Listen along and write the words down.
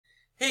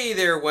Hey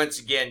there once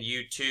again,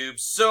 YouTube.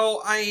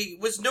 So I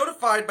was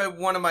notified by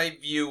one of my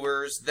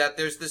viewers that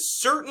there's this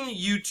certain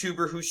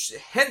YouTuber who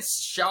hence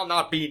shall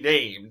not be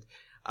named,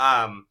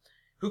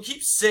 who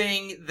keeps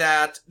saying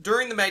that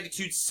during the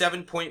magnitude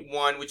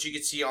 7.1, which you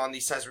can see on the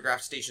seismograph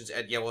stations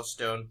at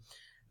Yellowstone,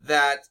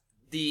 that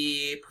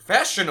the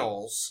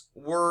professionals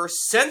were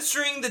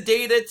censoring the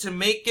data to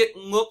make it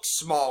look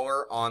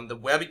smaller on the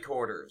web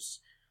recorders.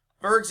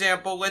 For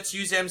example, let's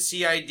use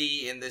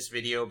MCID in this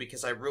video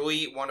because I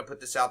really want to put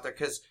this out there,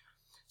 because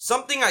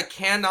something I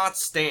cannot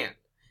stand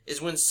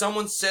is when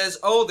someone says,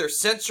 oh, they're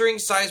censoring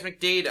seismic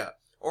data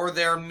or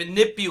they're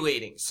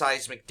manipulating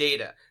seismic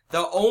data.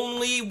 The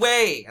only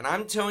way, and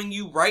I'm telling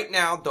you right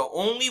now, the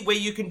only way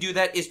you can do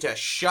that is to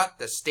shut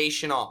the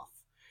station off.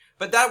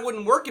 But that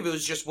wouldn't work if it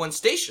was just one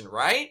station,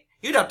 right?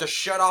 You'd have to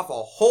shut off a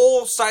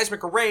whole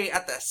seismic array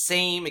at the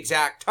same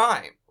exact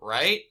time,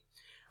 right?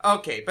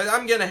 Okay, but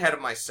I'm getting ahead of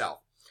myself.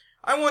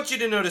 I want you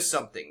to notice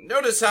something.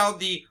 Notice how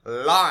the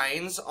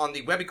lines on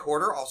the web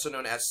recorder, also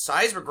known as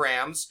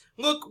seismograms,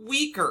 look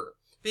weaker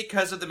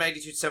because of the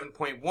magnitude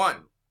 7.1.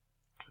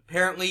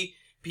 Apparently,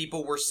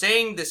 people were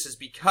saying this is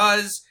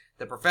because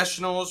the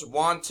professionals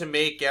want to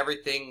make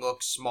everything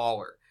look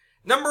smaller.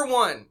 Number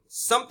one,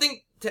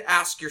 something to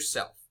ask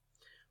yourself.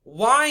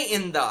 Why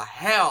in the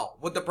hell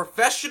would the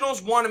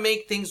professionals want to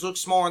make things look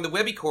smaller on the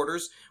web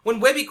recorders when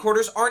web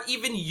recorders aren't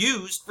even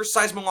used for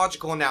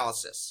seismological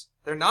analysis?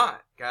 They're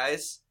not,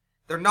 guys.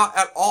 They're not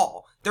at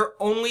all. They're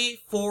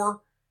only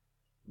for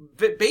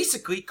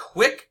basically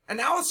quick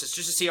analysis,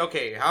 just to see,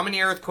 okay, how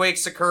many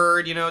earthquakes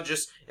occurred,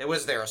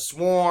 was there a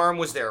swarm,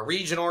 was there a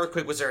regional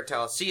earthquake, was there a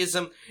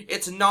teleseism?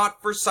 It's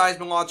not for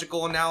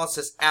seismological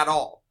analysis at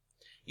all.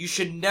 You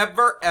should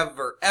never,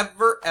 ever,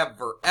 ever,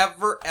 ever,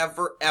 ever,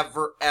 ever,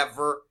 ever,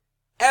 ever,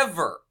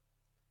 ever,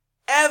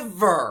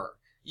 ever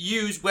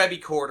use web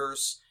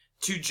recorders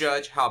to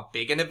judge how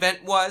big an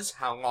event was,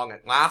 how long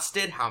it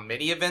lasted, how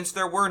many events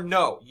there were.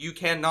 No, you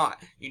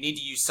cannot. You need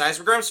to use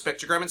seismogram,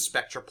 spectrogram, and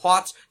spectra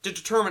plots to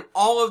determine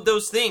all of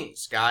those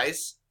things,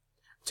 guys.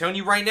 I'm telling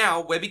you right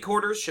now, web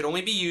recorders should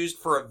only be used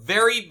for a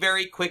very,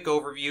 very quick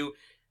overview.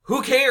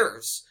 Who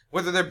cares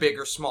whether they're big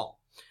or small?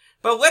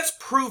 But let's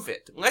prove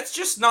it. Let's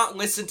just not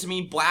listen to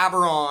me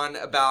blabber on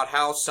about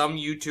how some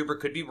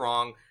YouTuber could be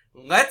wrong.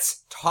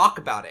 Let's talk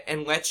about it,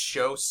 and let's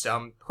show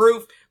some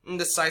proof. In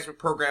the seismic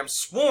program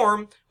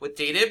Swarm, with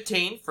data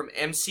obtained from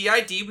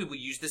MCID, we will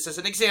use this as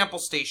an example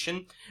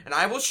station, and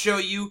I will show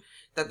you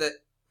that the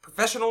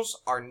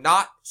professionals are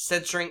not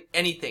censoring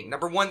anything.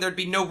 Number one, there'd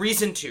be no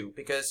reason to,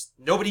 because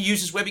nobody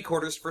uses web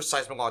recorders for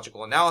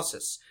seismological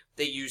analysis.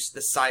 They use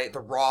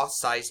the raw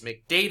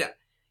seismic data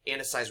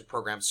in a seismic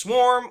program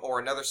Swarm or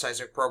another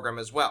seismic program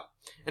as well.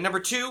 And number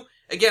two,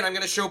 again, I'm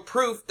going to show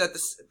proof that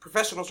the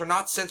professionals are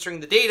not censoring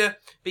the data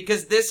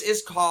because this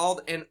is called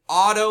an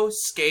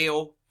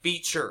auto-scale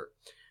feature.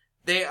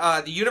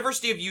 The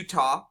University of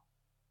Utah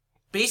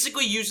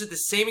basically uses the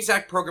same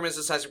exact program as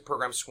the seismic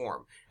program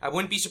Swarm. I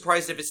wouldn't be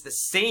surprised if it's the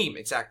same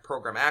exact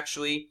program.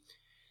 Actually,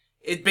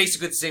 it's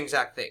basically the same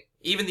exact thing.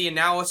 Even the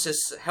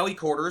analysis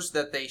helicorders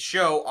that they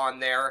show on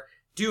there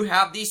do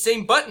have these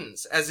same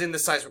buttons as in the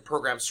seismic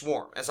program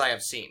Swarm, as I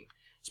have seen.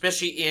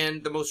 Especially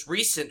in the most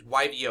recent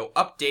YVO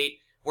update,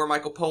 where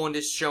Michael Poland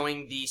is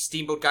showing the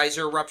Steamboat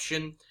Geyser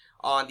eruption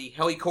on the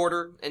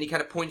helicorder, and he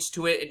kind of points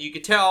to it, and you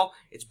can tell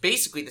it's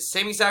basically the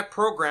same exact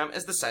program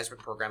as the seismic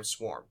program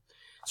Swarm.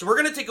 So we're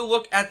going to take a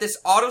look at this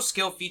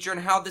auto-scale feature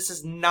and how this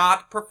is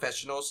not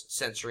professionals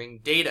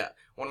censoring data.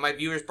 One of my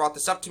viewers brought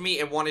this up to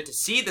me and wanted to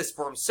see this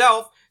for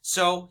himself,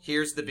 so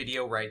here's the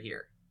video right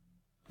here.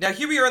 Now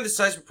here we are in the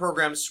seismic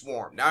program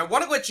Swarm. Now I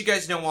want to let you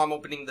guys know while I'm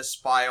opening this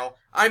file,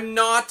 I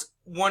don't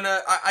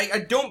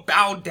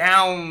bow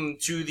down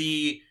to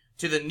the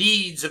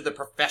needs of the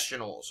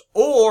professionals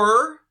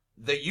or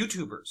the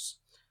YouTubers.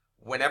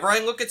 Whenever I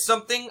look at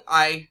something,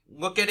 I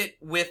look at it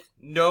with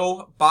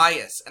no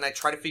bias, and I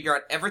try to figure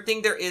out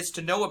everything there is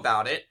to know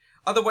about it.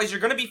 Otherwise,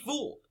 you're going to be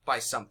fooled by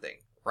something,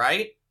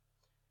 right?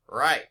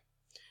 Right.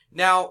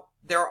 Now,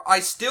 I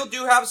still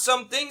do have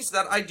some things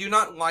that I do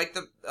not like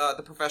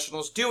the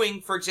professionals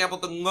doing. For example,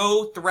 the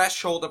low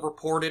threshold of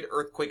reported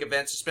earthquake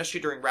events,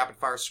 especially during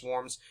rapid-fire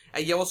swarms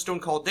at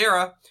Yellowstone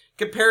caldera,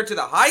 compared to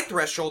the high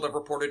threshold of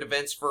reported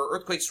events for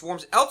earthquake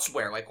swarms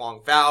elsewhere, like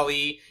Long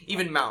Valley,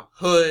 even Mount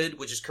Hood,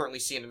 which is currently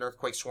seeing an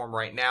earthquake swarm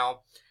right now.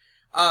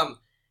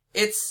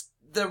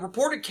 The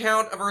reported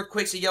count of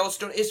earthquakes at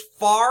Yellowstone is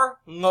far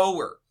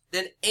lower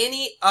than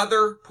any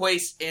other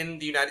place in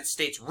the United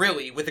States,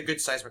 really, with a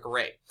good seismic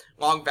array.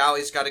 Long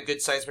Valley's got a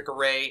good seismic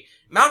array.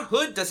 Mount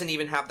Hood doesn't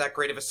even have that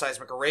great of a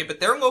seismic array, but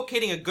they're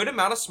locating a good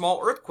amount of small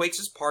earthquakes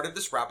as part of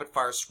this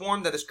rapid-fire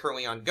swarm that is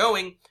currently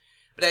ongoing.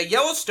 But at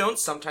Yellowstone,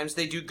 sometimes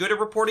they do good at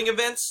reporting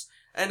events,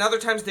 and other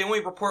times they only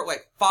report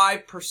like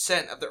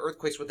 5% of the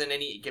earthquakes within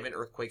any given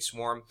earthquake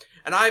swarm.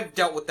 And I've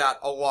dealt with that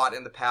a lot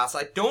in the past.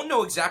 I don't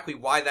know exactly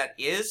why that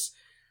is.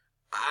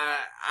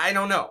 I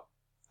don't know.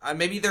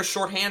 Maybe they're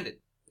shorthanded.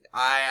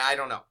 I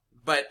don't know.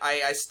 but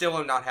I still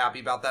am not happy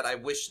about that. I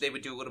wish they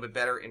would do a little bit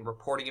better in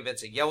reporting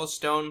events at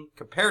Yellowstone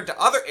compared to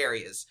other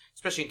areas,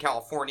 especially in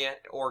California,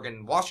 Oregon,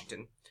 and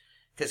Washington.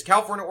 Because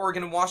California,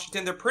 Oregon, and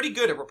Washington, they're pretty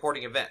good at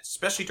reporting events,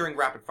 especially during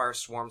rapid-fire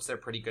swarms. They're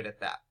pretty good at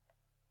that.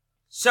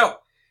 So,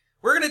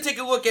 we're going to take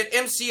a look at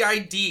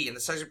MCID in the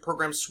seismic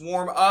program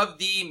swarm of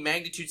the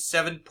magnitude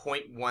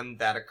 7.1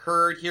 that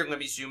occurred. Here, let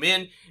me zoom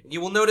in, and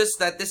you will notice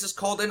that this is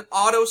called an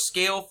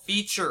auto-scale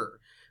feature,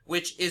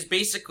 which is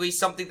basically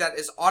something that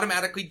is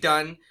automatically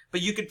done,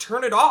 but you can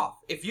turn it off.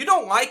 If you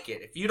don't like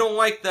it, if you don't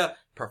like the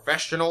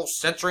professional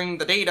censoring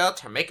the data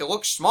to make it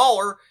look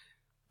smaller,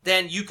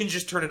 then you can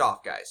just turn it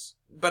off, guys.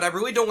 But I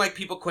really don't like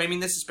people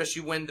claiming this,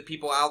 especially when the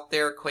people out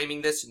there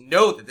claiming this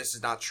know that this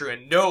is not true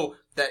and know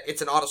that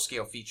it's an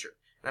auto-scale feature.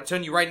 And I'm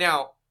telling you right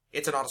now,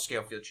 it's an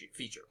auto-scale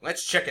feature.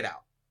 Let's check it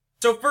out.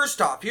 So first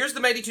off, here's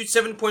the magnitude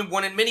 7.1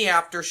 and many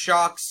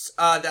aftershocks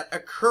that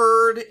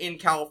occurred in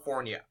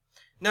California.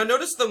 Now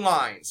notice the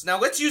lines. Now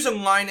let's use a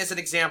line as an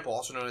example,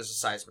 also known as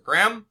a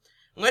seismogram.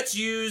 Let's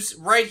use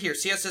right here,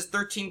 see how it says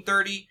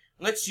 1330?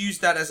 Let's use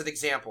that as an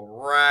example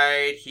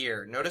right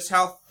here. Notice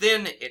how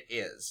thin it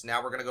is.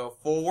 Now we're going to go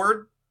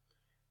forward.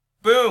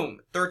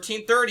 Boom,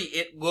 1330.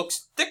 It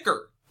looks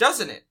thicker,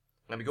 doesn't it?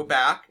 Let me go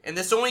back. And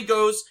this only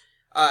goes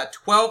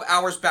 12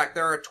 hours back.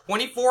 There are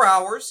 24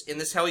 hours in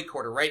this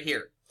helicorder right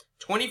here.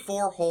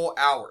 24 whole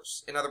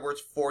hours. In other words,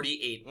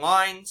 48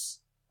 lines.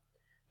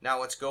 Now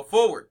let's go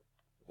forward.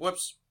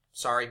 Whoops.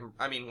 Sorry.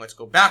 Let's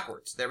go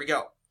backwards. There we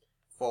go.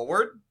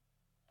 Forward,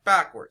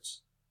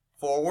 backwards.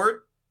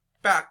 Forward,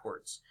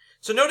 backwards.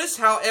 So notice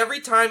how every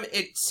time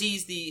it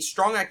sees the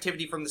strong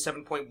activity from the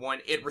 7.1,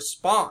 it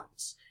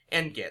responds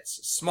and gets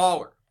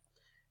smaller.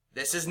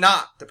 This is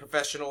not the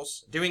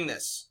professionals doing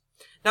this.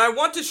 Now I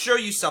want to show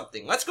you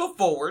something. Let's go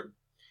forward.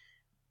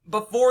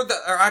 Before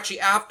or actually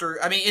after,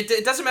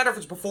 it doesn't matter if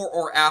it's before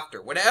or after.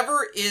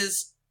 Whatever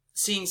is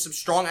seeing some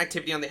strong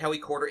activity on the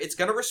helicorder, it's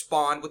going to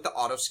respond with the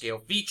auto-scale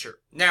feature.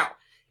 Now,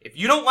 if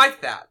you don't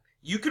like that,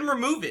 you can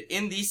remove it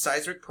in the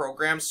seismic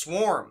program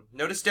swarm.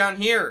 Notice down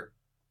here.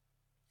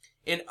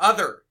 In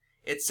other,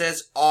 it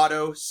says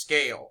auto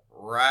scale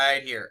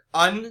right here.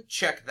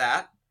 Uncheck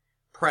that.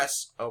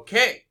 Press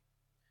OK.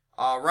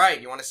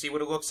 Alright, you want to see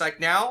what it looks like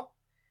now?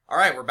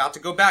 Alright, we're about to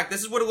go back.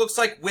 This is what it looks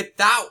like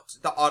without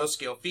the auto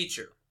scale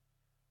feature.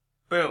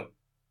 Boom.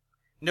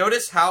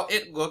 Notice how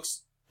it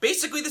looks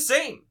basically the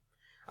same.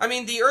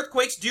 The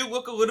earthquakes do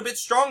look a little bit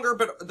stronger,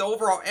 but the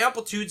overall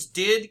amplitudes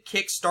did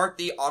kickstart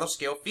the auto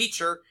scale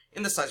feature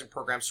in the seismic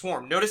program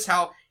swarm. Notice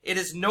how it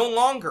is no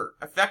longer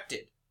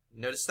affected.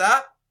 Notice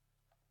that?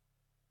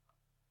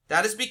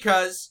 That is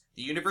because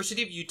the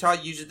University of Utah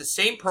uses the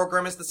same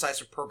program as the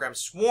seismic program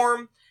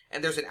swarm,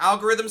 and there's an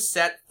algorithm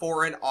set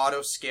for an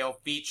auto-scale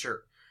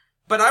feature.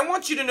 But I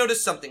want you to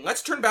notice something.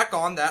 Let's turn back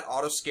on that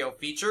auto-scale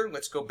feature.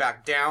 Let's go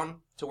back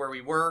down to where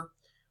we were.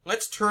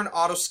 Let's turn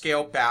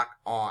auto-scale back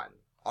on.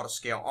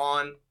 Auto-scale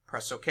on.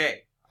 Press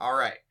OK.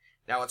 Alright.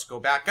 Now let's go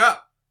back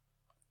up.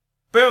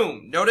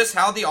 Boom. Notice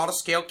how the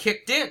auto-scale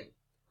kicked in,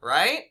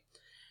 right?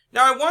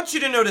 Now I want you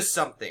to notice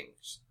something.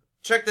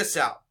 Check this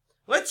out.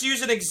 Let's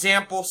use an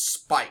example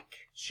spike,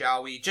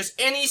 shall we? Just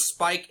any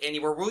spike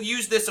anywhere. We'll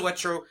use this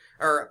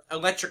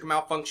electric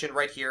malfunction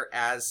right here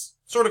as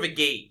sort of a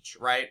gauge,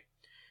 right?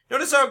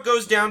 Notice how it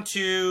goes down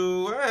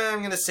to, I'm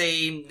going to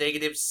say,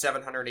 negative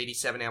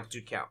 787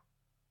 amplitude count.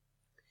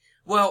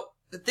 Well,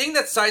 the thing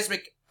that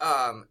seismic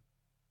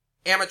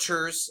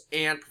amateurs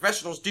and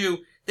professionals do,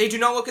 they do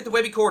not look at the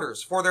Webby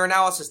quarters. For their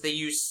analysis, they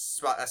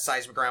use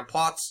seismogram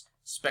plots,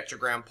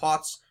 spectrogram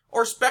plots,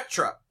 or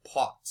spectra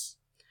plots.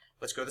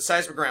 Let's go to the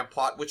seismogram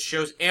plot, which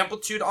shows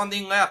amplitude on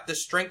the left, the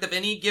strength of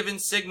any given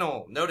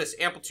signal. Notice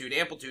amplitude,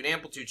 amplitude,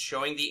 amplitude,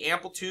 showing the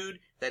amplitude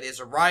that is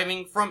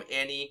arriving from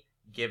any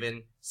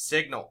given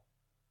signal.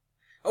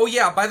 Oh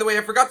yeah, by the way,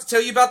 I forgot to tell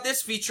you about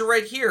this feature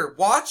right here.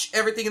 Watch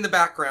everything in the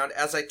background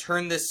as I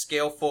turn this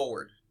scale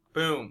forward.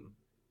 Boom.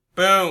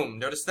 Boom.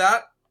 Notice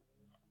that?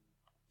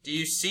 Do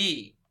you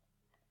see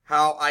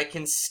how I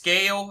can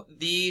scale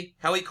the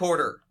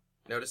helicorder?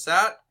 Notice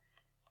that?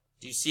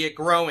 Do you see it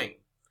growing?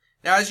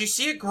 Now, as you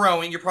see it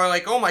growing, you're probably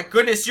like, oh my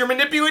goodness, you're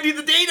manipulating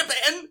the data,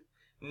 Ben!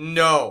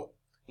 No.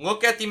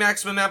 Look at the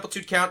maximum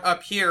amplitude count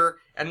up here,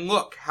 and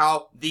look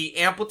how the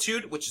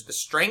amplitude, which is the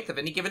strength of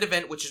any given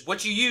event, which is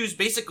what you use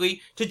basically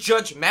to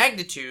judge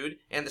magnitude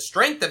and the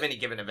strength of any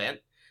given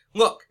event.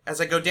 Look, as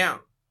I go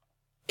down,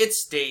 it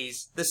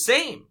stays the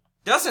same,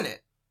 doesn't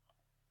it?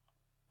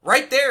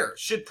 Right there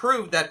should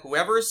prove that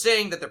whoever is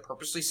saying that they're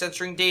purposely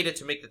censoring data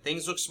to make the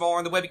things look smaller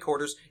on the Webby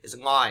quarters is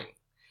lying.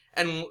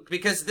 And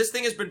because this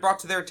thing has been brought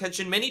to their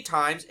attention many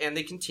times, and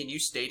they continue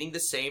stating the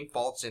same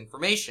false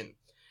information.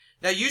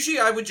 Now, usually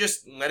I would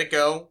just let it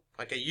go,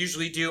 like I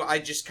usually do. I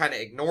just kind of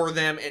ignore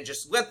them and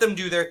just let them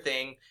do their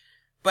thing.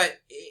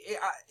 But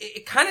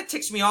it kind of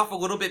ticks me off a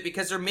little bit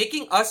because they're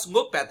making us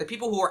look bad. The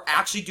people who are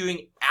actually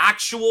doing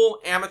actual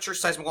amateur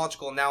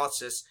seismological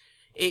analysis,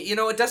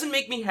 it doesn't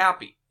make me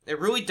happy. It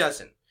really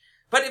doesn't.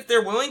 But if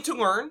they're willing to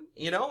learn,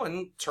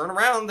 and turn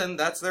around, then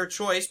that's their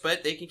choice.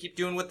 But they can keep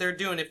doing what they're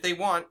doing if they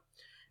want.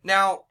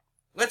 Now,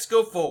 let's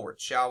go forward,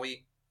 shall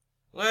we?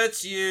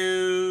 Let's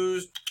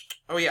use...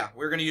 Oh yeah,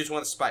 we're going to use one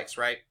of the spikes,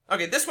 right?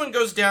 Okay, this one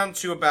goes down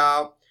to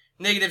about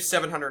negative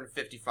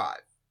 755,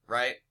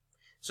 right?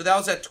 So that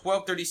was at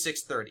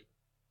 1236.30.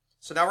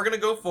 So now we're going to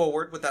go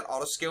forward with that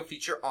auto scale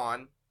feature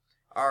on.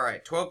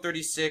 Alright,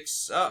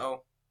 1236,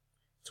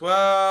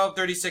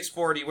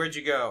 1236.40, where'd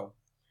you go?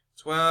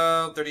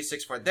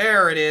 1236.40,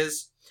 there it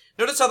is.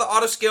 Notice how the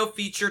auto scale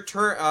feature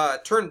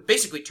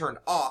basically turned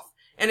off,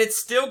 and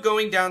it's still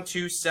going down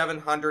to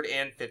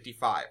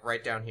 755,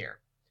 right down here.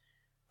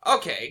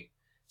 Okay,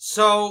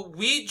 so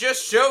we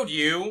just showed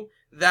you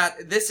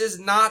that this is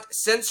not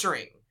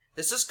censoring.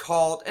 This is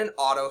called an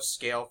auto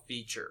scale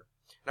feature.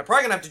 And I'm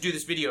probably going to have to do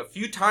this video a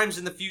few times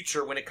in the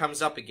future when it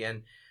comes up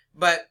again,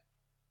 but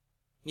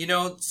you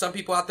know, some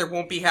people out there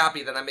won't be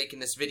happy that I'm making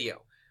this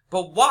video.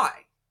 But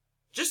why?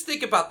 Just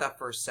think about that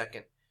for a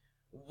second.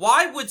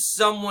 Why would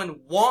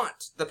someone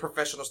want the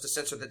professionals to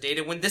censor the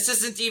data when this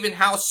isn't even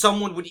how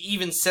someone would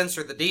even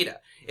censor the data?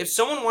 If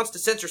someone wants to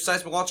censor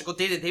seismological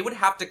data, they would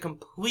have to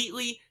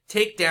completely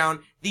take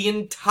down the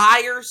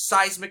entire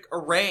seismic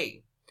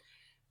array.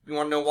 You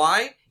want to know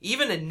why?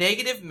 Even a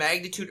negative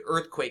magnitude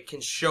earthquake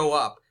can show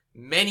up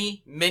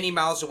many, many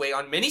miles away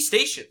on many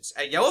stations,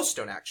 at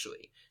Yellowstone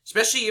actually,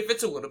 especially if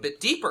it's a little bit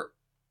deeper.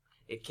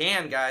 It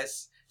can,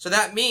 guys. So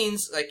that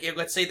means, like, if,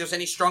 let's say there's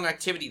any strong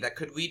activity that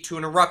could lead to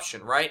an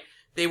eruption, right?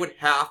 They would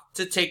have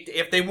to take,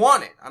 if they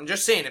wanted, I'm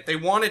just saying, if they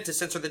wanted to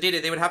censor the data,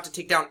 they would have to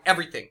take down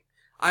everything.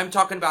 I'm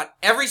talking about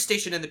every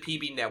station in the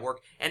PB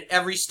network and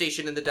every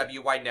station in the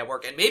WY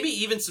network and maybe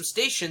even some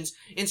stations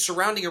in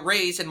surrounding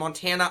arrays in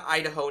Montana,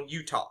 Idaho, and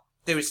Utah.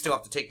 They would still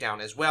have to take down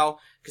as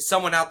well because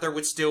someone out there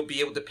would still be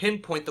able to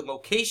pinpoint the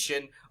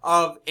location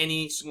of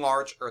any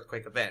large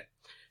earthquake event.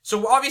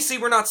 So obviously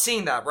we're not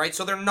seeing that, right?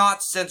 So they're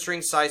not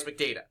censoring seismic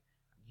data.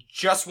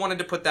 Just wanted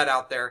to put that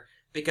out there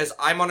because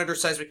I monitor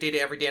seismic data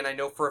every day and I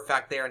know for a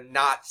fact they are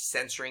not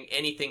censoring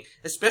anything,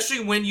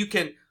 especially when you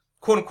can,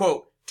 quote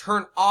unquote,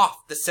 turn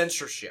off the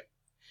censorship.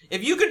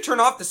 If you can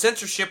turn off the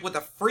censorship with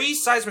a free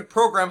seismic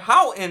program,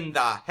 how in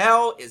the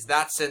hell is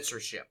that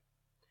censorship?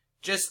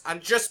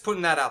 I'm just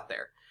putting that out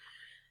there.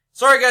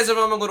 Sorry guys if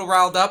I'm a little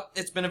riled up.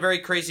 It's been a very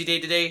crazy day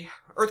today.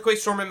 Earthquake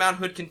storm in Mount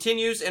Hood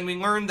continues and we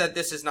learned that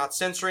this is not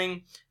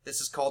censoring. This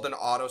is called an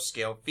auto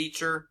scale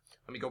feature.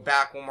 Let me go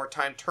back one more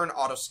time. Turn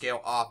auto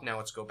scale off. Now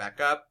let's go back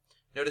up.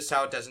 Notice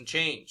how it doesn't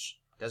change.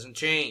 Doesn't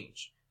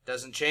change.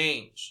 Doesn't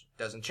change.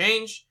 Doesn't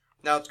change.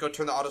 Now let's go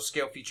turn the auto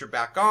scale feature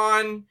back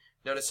on.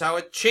 Notice how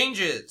it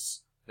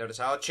changes. Notice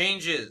how it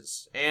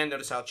changes. And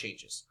notice how it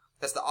changes.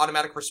 That's the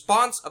automatic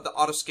response of the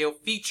auto scale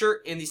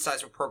feature in the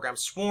seismic program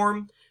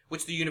Swarm,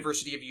 which the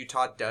University of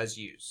Utah does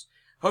use.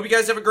 Hope you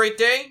guys have a great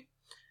day.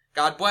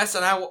 God bless,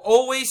 and I will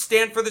always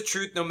stand for the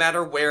truth no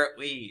matter where it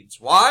leads.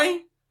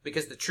 Why?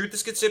 Because the truth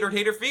is considered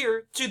hate or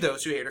fear to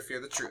those who hate or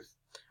fear the truth.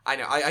 I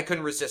know, I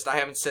couldn't resist. I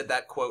haven't said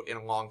that quote in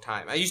a long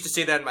time. I used to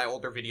say that in my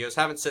older videos.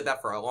 Haven't said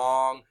that for a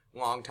long,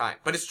 long time.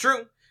 But it's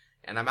true.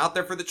 And I'm out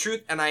there for the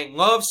truth, and I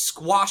love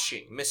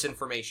squashing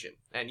misinformation.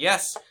 And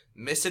yes,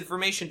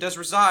 misinformation does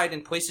reside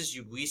in places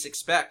you least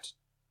expect.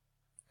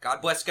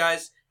 God bless,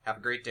 guys. Have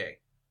a great day.